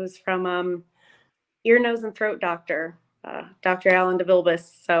there. It was from ear, nose, and throat doctor, Dr. Alan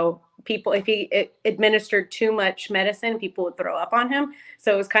DeVilbiss. So people, if he administered too much medicine, people would throw up on him.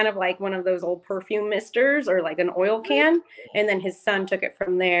 So it was kind of like one of those old perfume misters or like an oil can. And then his son took it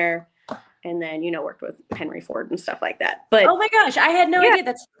from there and then, worked with Henry Ford and stuff like that. But Oh my gosh, I had no yeah, idea.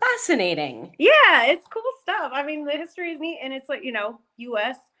 That's fascinating. yeah, it's cool stuff. I mean, the history is neat and it's like,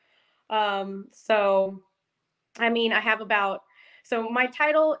 US. So I mean, I have so my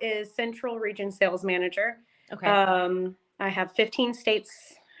title is Central Region Sales Manager. Okay. I have 15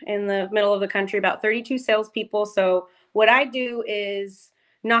 states in the middle of the country, about 32 salespeople. So what I do is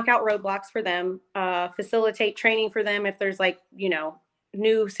knock out roadblocks for them, facilitate training for them. If there's like,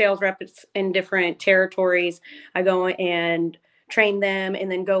 new sales reps in different territories, I go and train them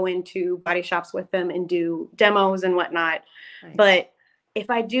and then go into body shops with them and do demos and whatnot. Nice. But if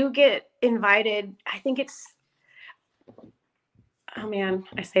I do get invited, I think oh man,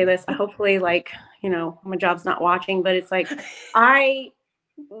 I say this, hopefully like, my job's not watching, but it's like,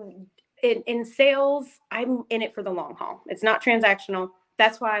 in sales, I'm in it for the long haul. It's not transactional.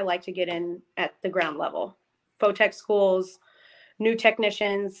 That's why I like to get in at the ground level. Photech schools, new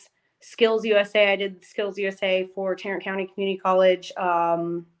technicians, Skills USA. I did Skills USA for Tarrant County Community College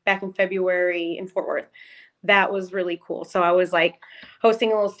back in February in Fort Worth. That was really cool. So I was like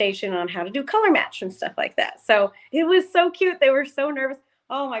hosting a little station on how to do color match and stuff like that. So it was so cute. They were so nervous.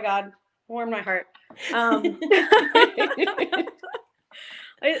 Oh my God, warmed my heart.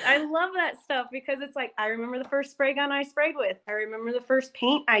 I love that stuff because it's like, I remember the first spray gun I sprayed with. I remember the first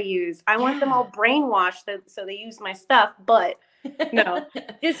paint I used. I want them all brainwashed so they use my stuff, but no,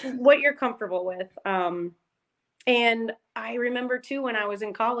 just what you're comfortable with. And I remember too, when I was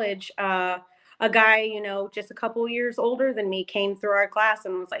in college, a guy, just a couple years older than me came through our class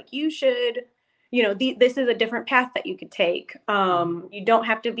and was like, you should, this is a different path that you could take. You don't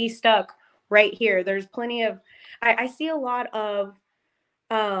have to be stuck right here. There's plenty of, I see a lot of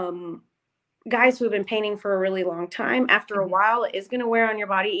guys who have been painting for a really long time. After a while, it is going to wear on your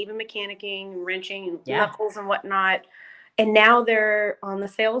body, even mechanicking, wrenching, and knuckles and whatnot. And now they're on the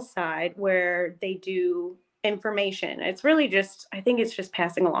sales side where they do information. It's really just, I think it's just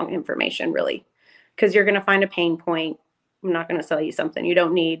passing along information, really, because you're going to find a pain point. I'm not going to sell you something you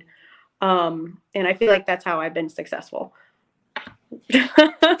don't need. And I feel like that's how I've been successful.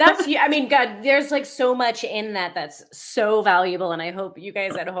 I mean, God, there's like so much in that that's so valuable. And I hope you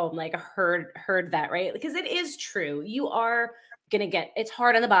guys at home like heard that, right? Because it is true. You are gonna it's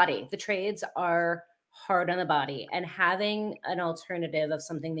hard on the body. The trades are hard on the body. And having an alternative of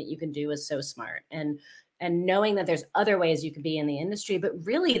something that you can do is so smart. And knowing that there's other ways you could be in the industry, but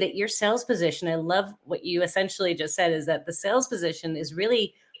really that your sales position, I love what you essentially just said, is that the sales position is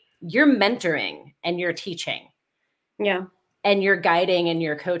really you're mentoring and you're teaching. Yeah. And you're guiding and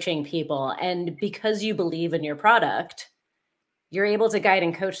you're coaching people. And because you believe in your product, you're able to guide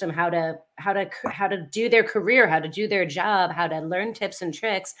and coach them how to do their career, how to do their job, how to learn tips and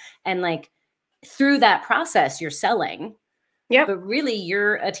tricks. And like through that process, you're selling. Yep. But really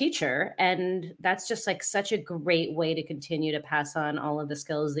you're a teacher. And that's just like such a great way to continue to pass on all of the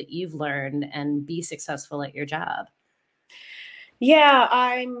skills that you've learned and be successful at your job. Yeah,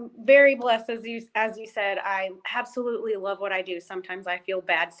 I'm very blessed as you said. I absolutely love what I do. Sometimes I feel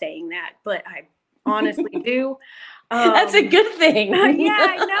bad saying that, but I honestly do. That's a good thing. Yeah,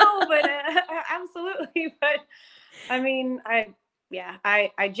 I know, but absolutely. But I mean, I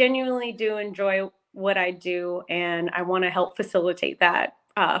genuinely do enjoy what I do, and I want to help facilitate that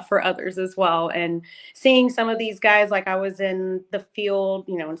for others as well. And seeing some of these guys, like I was in the field,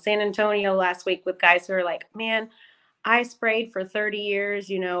 in San Antonio last week with guys who are like, man, I sprayed for 30 years,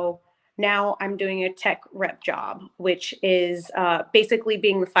 now I'm doing a tech rep job, which is basically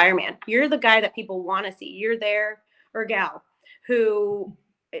being the fireman. You're the guy that people want to see. You're there, or gal, who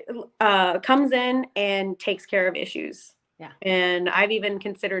comes in and takes care of issues. Yeah. And I've even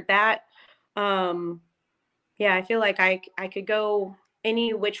considered that. Yeah, I feel like I could go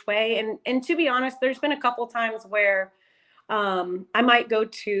any which way. And to be honest, there's been a couple times where I might go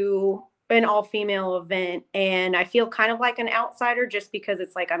to an all female event and I feel kind of like an outsider just because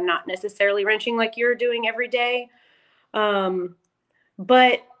it's like I'm not necessarily wrenching like you're doing every day.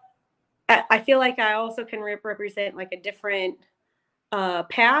 But I feel like I also can represent like a different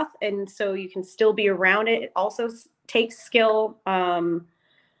path. And so you can still be around it. It also takes skill. And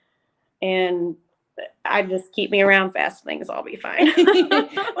I just keep me around fast things. I'll be fine.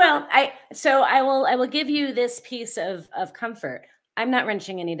 Well, I will give you this piece of comfort. I'm not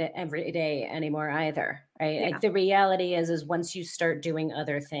wrenching every day anymore either, right? Yeah. Like the reality is once you start doing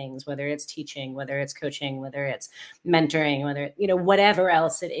other things, whether it's teaching, whether it's coaching, whether it's mentoring, whether whatever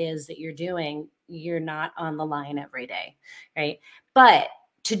else it is that you're doing, you're not on the line every day, right? But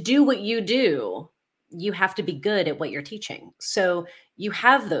to do what you do, you have to be good at what you're teaching. So you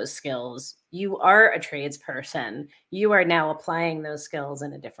have those skills. You are a tradesperson. You are now applying those skills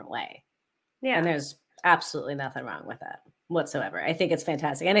in a different way. Yeah. And there's absolutely nothing wrong with that whatsoever. I think it's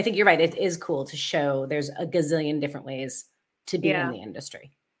fantastic. And I think you're right. It is cool to show there's a gazillion different ways to be in the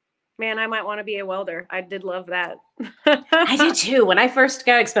industry. Man, I might want to be a welder. I did love that. I did too. When I first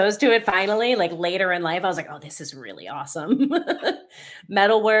got exposed to it, finally, like later in life, I was like, oh, this is really awesome.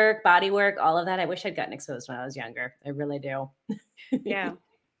 Metal work, body work, all of that. I wish I'd gotten exposed when I was younger. I really do. Yeah.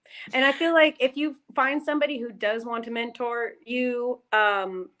 And I feel like if you find somebody who does want to mentor you,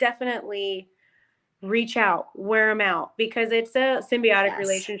 definitely reach out, wear them out, because it's a symbiotic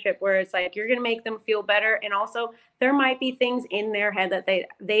relationship where it's like you're going to make them feel better. And also there might be things in their head that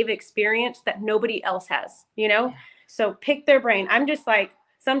they've experienced that nobody else has, Yeah. So pick their brain. I'm just like,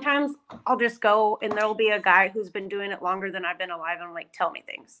 sometimes I'll just go and there'll be a guy who's been doing it longer than I've been alive. And I'm like, tell me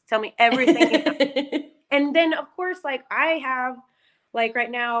things, tell me everything. And then of course, like I have, like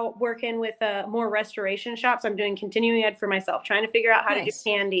right now working with more restoration shops, I'm doing continuing ed for myself, trying to figure out how to do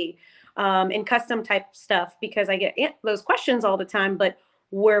candy and custom type stuff, because I get those questions all the time. But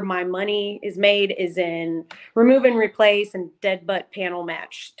where my money is made is in remove and replace and dead butt panel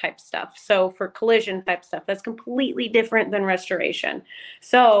match type stuff. So for collision type stuff, that's completely different than restoration.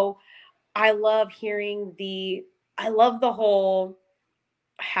 So I love I love the whole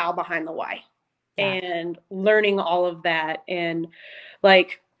how behind the why and learning all of that. And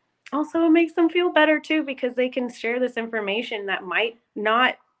like, also it makes them feel better too, because they can share this information that might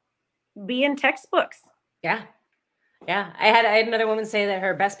not be in textbooks. Yeah. Yeah. I had another woman say that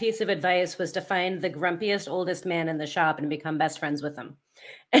her best piece of advice was to find the grumpiest, oldest man in the shop and become best friends with them.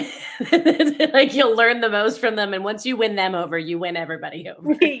 Like you'll learn the most from them. And once you win them over, you win everybody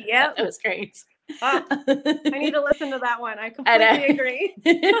over. Yep. That was great. I need to listen to that one. I completely agree.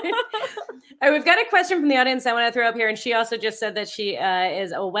 All right, we've got a question from the audience I want to throw up here. And she also just said that she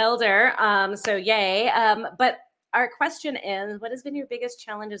is a welder. So yay. But our question is, what has been your biggest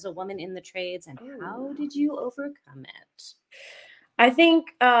challenge as a woman in the trades and how did you overcome it? I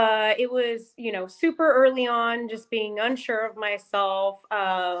think it was, super early on, just being unsure of myself,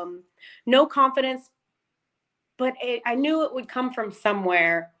 no confidence, but I knew it would come from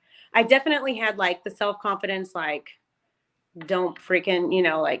somewhere. I definitely had like the self-confidence, like, don't freaking,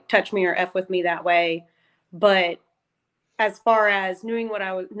 like touch me or F with me that way. But as far as knowing what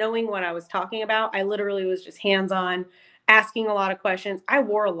I was talking about, I literally was just hands-on, asking a lot of questions. I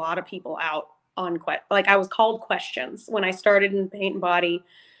wore a lot of people out on like I was called questions when I started in paint and body.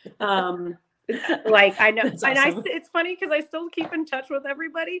 Like I know, and it's funny because I still keep in touch with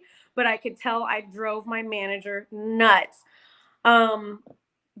everybody, but I could tell I drove my manager nuts.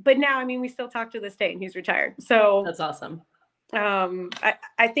 But now, I mean, we still talk to this day, and he's retired. So that's awesome.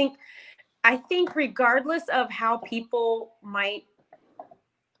 I think regardless of how people might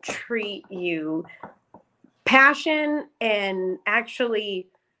treat you, passion and actually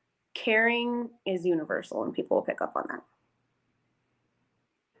caring is universal, and people will pick up on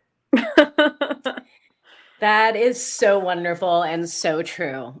that. That is so wonderful and so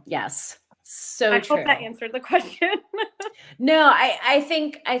true. Yes. So I hope that true. answered the question. No, I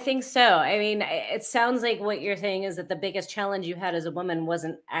think so. I mean, it sounds like what you're saying is that the biggest challenge you had as a woman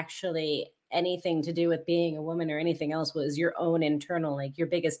wasn't actually anything to do with being a woman or anything else, was your own internal, like your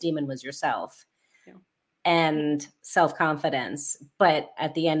biggest demon was yourself Yeah. and self-confidence. But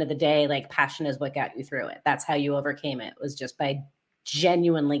at the end of the day, like passion is what got you through it. That's how you overcame it, was just by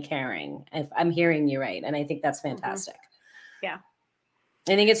genuinely caring. If I'm hearing you right. And I think that's fantastic. Yeah.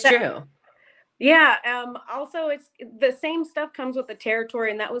 I think it's That, true. yeah. Also, it's the same stuff comes with the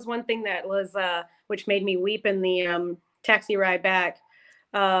territory, and that was one thing that was which made me weep in the taxi ride back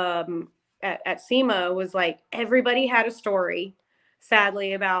at SEMA, was like everybody had a story,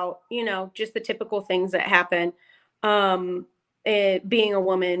 sadly, about just the typical things that happen, being a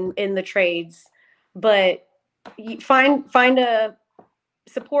woman in the trades, but you find a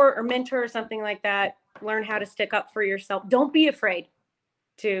support or mentor or something like that. Learn how to stick up for yourself. Don't be afraid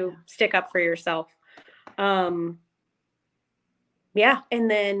to stick up for yourself. Yeah. And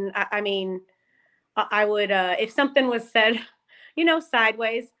then, I mean, I would, if something was said,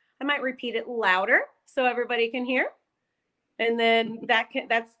 sideways, I might repeat it louder so everybody can hear. And then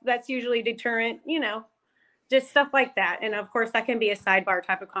that's usually deterrent, just stuff like that. And of course that can be a sidebar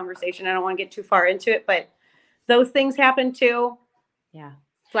type of conversation. I don't want to get too far into it, but those things happen too. Yeah.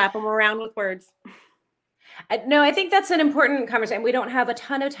 Slap them around with words. No, I think that's an important conversation. We don't have a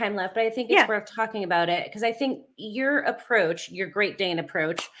ton of time left, but I think it's Yeah. worth talking about it, because I think your approach, your Great Dane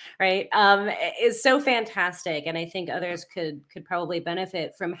approach, right, is so fantastic, and I think others could probably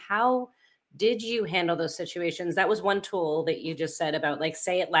benefit from. How did you handle those situations? That was one tool that you just said about, like,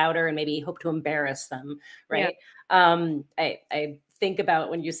 say it louder and maybe hope to embarrass them, right? Yeah. I think about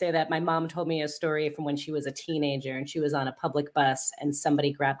when you say that, my mom told me a story from when she was a teenager and she was on a public bus and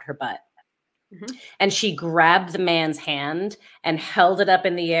somebody grabbed her butt. Mm-hmm. And she grabbed the man's hand and held it up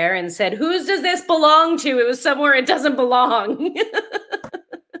in the air and said, "Whose does this belong to? It was somewhere it doesn't belong."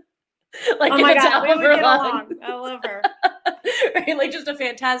 Like, Oh at my the God, top we of would her get lungs. along. I love her. Right? Like, just a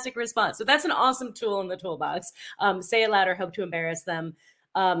fantastic response. So that's an awesome tool in the toolbox. Say it louder, hope to embarrass them.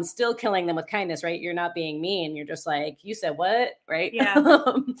 Still killing them with kindness, right? You're not being mean. You're just like, you said what, right? Yeah.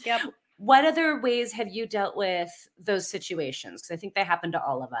 Yep. What other ways have you dealt with those situations? Because I think they happen to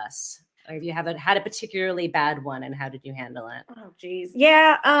all of us. Or have you had a particularly bad one, and how did you handle it? Oh, geez.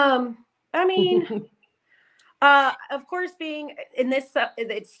 Yeah. I mean, of course, being in this,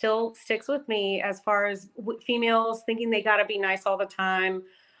 it still sticks with me as far as females thinking they got to be nice all the time,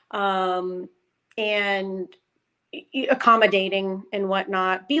 and accommodating and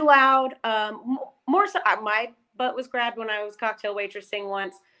whatnot. Be loud. More so, my butt was grabbed when I was cocktail waitressing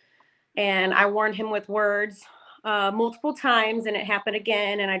once, and I warned him with words multiple times, and it happened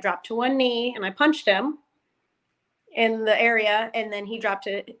again. And I dropped to one knee and I punched him in the area, and then he dropped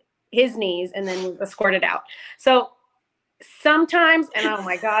to his knees and then was escorted out. So sometimes, and oh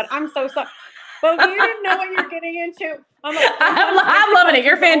my God, I'm so sorry. But you didn't know what you're getting into. I'm like, I'm loving it.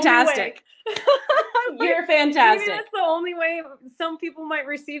 You're fantastic. You're fantastic. Maybe that's the only way some people might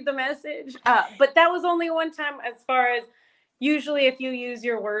receive the message. But that was only one time. As far as, usually, if you use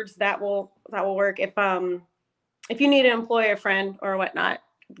your words, that will work. If you need to employ a friend or whatnot,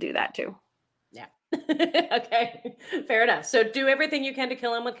 do that too. Yeah. Okay. Fair enough. So do everything you can to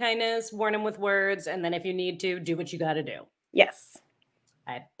kill him with kindness, warn him with words, and then if you need to, do what you got to do. Yes.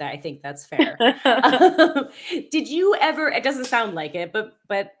 I think that's fair. Did you ever, it doesn't sound like it,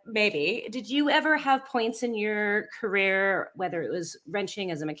 but maybe, did you ever have points in your career, whether it was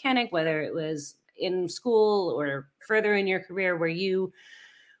wrenching as a mechanic, whether it was in school or further in your career, where you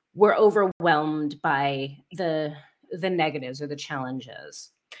were overwhelmed by the negatives or the challenges?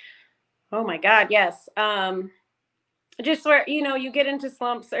 Oh my God, yes. Just where, you get into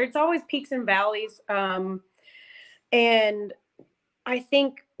slumps, it's always peaks and valleys. And I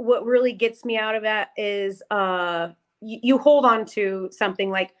think what really gets me out of that is you hold on to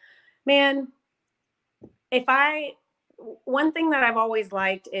something like, man, one thing that I've always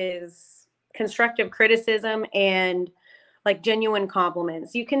liked is constructive criticism and like genuine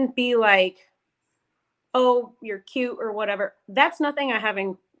compliments. You can be like, oh, you're cute or whatever. That's nothing I have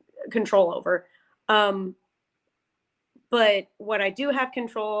control over. But what I do have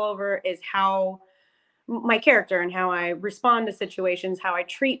control over is how my character and how I respond to situations, how I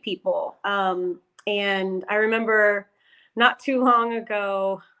treat people. And I remember not too long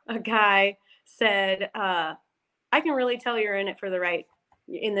ago, a guy said, I can really tell you're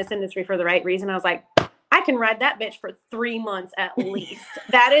in this industry for the right reason. I was like, I I can ride that bitch for 3 months at least.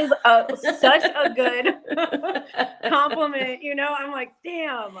 That is such a good compliment. You know, I'm like,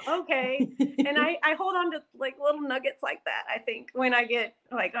 damn, okay. And I hold on to like little nuggets like that, I think, when I get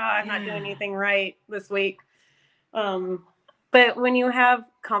like, oh, I'm not doing anything right this week. But when you have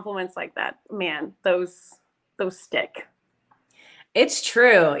compliments like that, man, those stick. It's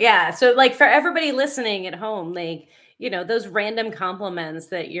true. Yeah. So like for everybody listening at home, like, you know, those random compliments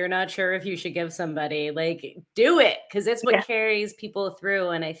that you're not sure if you should give somebody, like do it because it's what Yeah. carries people through.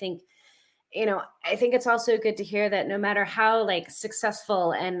 And I think, you know, I think it's also good to hear that no matter how like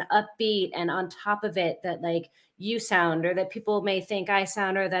successful and upbeat and on top of it that like you sound or that people may think I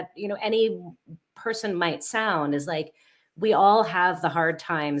sound or that, you know, any person might sound is like we all have the hard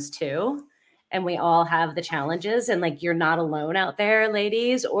times too. And we all have the challenges. And like you're not alone out there,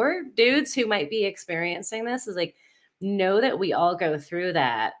 ladies or dudes who might be experiencing this is like know that we all go through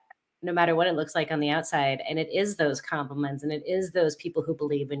that no matter what it looks like on the outside. And it is those compliments and it is those people who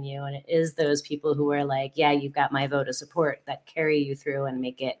believe in you. And it is those people who are like, yeah, you've got my vote of support that carry you through and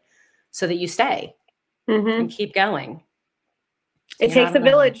make it so that you stay and keep going. It takes a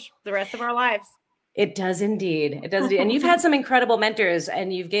village the rest of our lives. It does indeed. It does indeed. And you've had some incredible mentors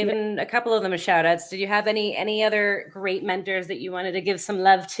and you've given a couple of them a shout outs. Did you have any other great mentors that you wanted to give some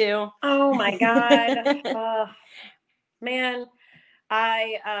love to? Oh my God. Man,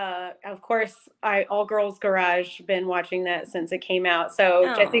 of course, All Girls Garage, been watching that since it came out.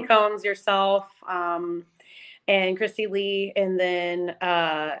 So Jesse Combs, yourself, and Christy Lee, and then,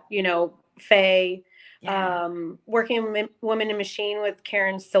 you know, Faye, working Woman and Machine with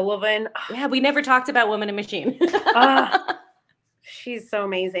Karen Sullivan. Yeah, we never talked about Woman and Machine. She's so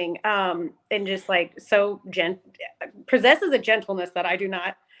amazing. And just like so possesses a gentleness that I do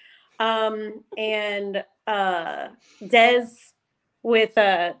not. And Des with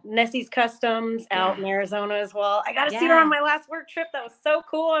Nessie's Customs out in Arizona as well. I got to see her on my last work trip. That was so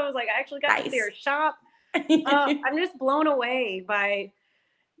cool. I was like, I actually got to see her shop. I'm just blown away by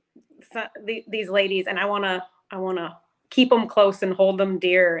these ladies, and I want to keep them close and hold them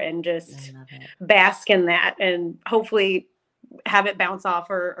dear and just bask in that and hopefully have it bounce off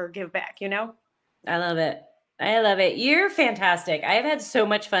or give back, you know? I love it. I love it. You're fantastic. I've had so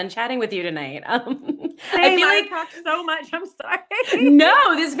much fun chatting with you tonight. I feel like I talked so much. I'm sorry.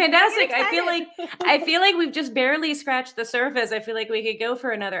 No, this is fantastic. I feel like we've just barely scratched the surface. I feel like we could go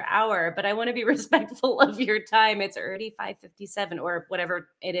for another hour, but I want to be respectful of your time. It's already 5:57 or whatever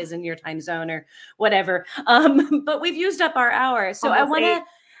it is in your time zone or whatever. But we've used up our hour. So I want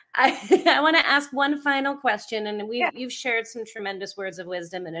to ask one final question, and you've shared some tremendous words of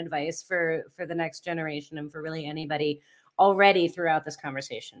wisdom and advice for the next generation and for really anybody already throughout this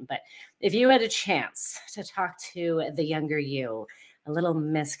conversation. But if you had a chance to talk to the younger you, a little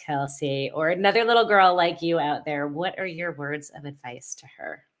Miss Kelsey, or another little girl like you out there, what are your words of advice to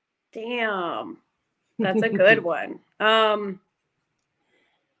her? Damn, that's a good one.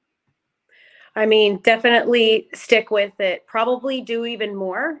 I mean, definitely stick with it. Probably do even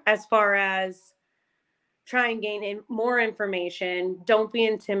more as far as try and gain more information. Don't be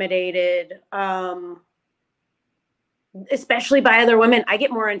intimidated, especially by other women. I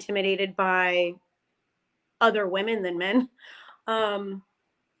get more intimidated by other women than men. And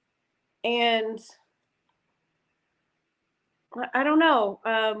I don't know.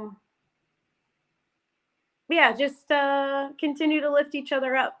 Just continue to lift each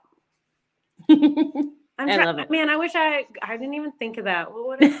other up. I love it. Man, I wish I didn't even think of that. What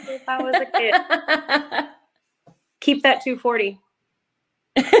would I say if I was a kid? Keep that 240.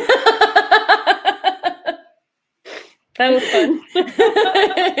 That was fun.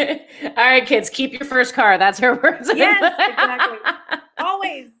 All right, kids, keep your first car. That's her words. Yes, exactly.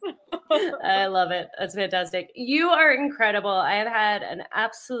 Always. I love it. That's fantastic. You are incredible. I have had an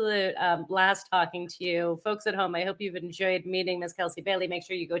absolute blast talking to you. Folks at home, I hope you've enjoyed meeting Miss Kelsey Bailey. Make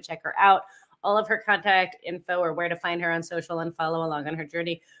sure you go check her out. All of her contact info or where to find her on social and follow along on her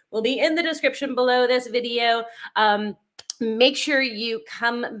journey will be in the description below this video. Make sure you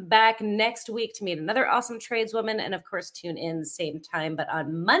come back next week to meet another awesome tradeswoman. And of course, tune in same time, but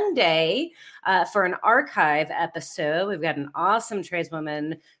on Monday for an archive episode. We've got an awesome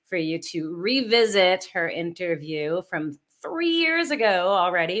tradeswoman for you to revisit her interview from 3 years ago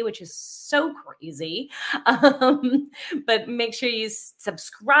already, which is so crazy. But make sure you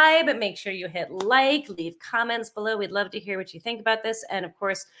subscribe, make sure you hit like, leave comments below. We'd love to hear what you think about this. And of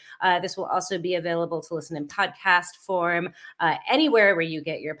course, this will also be available to listen in podcast form anywhere where you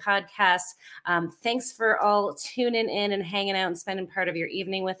get your podcasts. Thanks for all tuning in and hanging out and spending part of your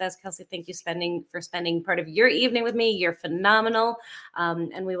evening with us. Kelsey, thank you for spending part of your evening with me. You're phenomenal.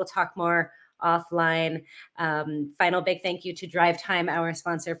 And we will talk more offline. Final big thank you to Drive Time, our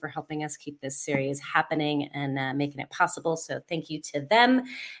sponsor, for helping us keep this series happening and making it possible. So thank you to them,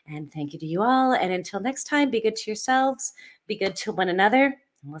 and thank you to you all. And until next time, be good to yourselves, be good to one another,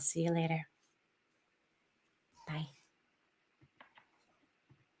 and we'll see you later. Bye.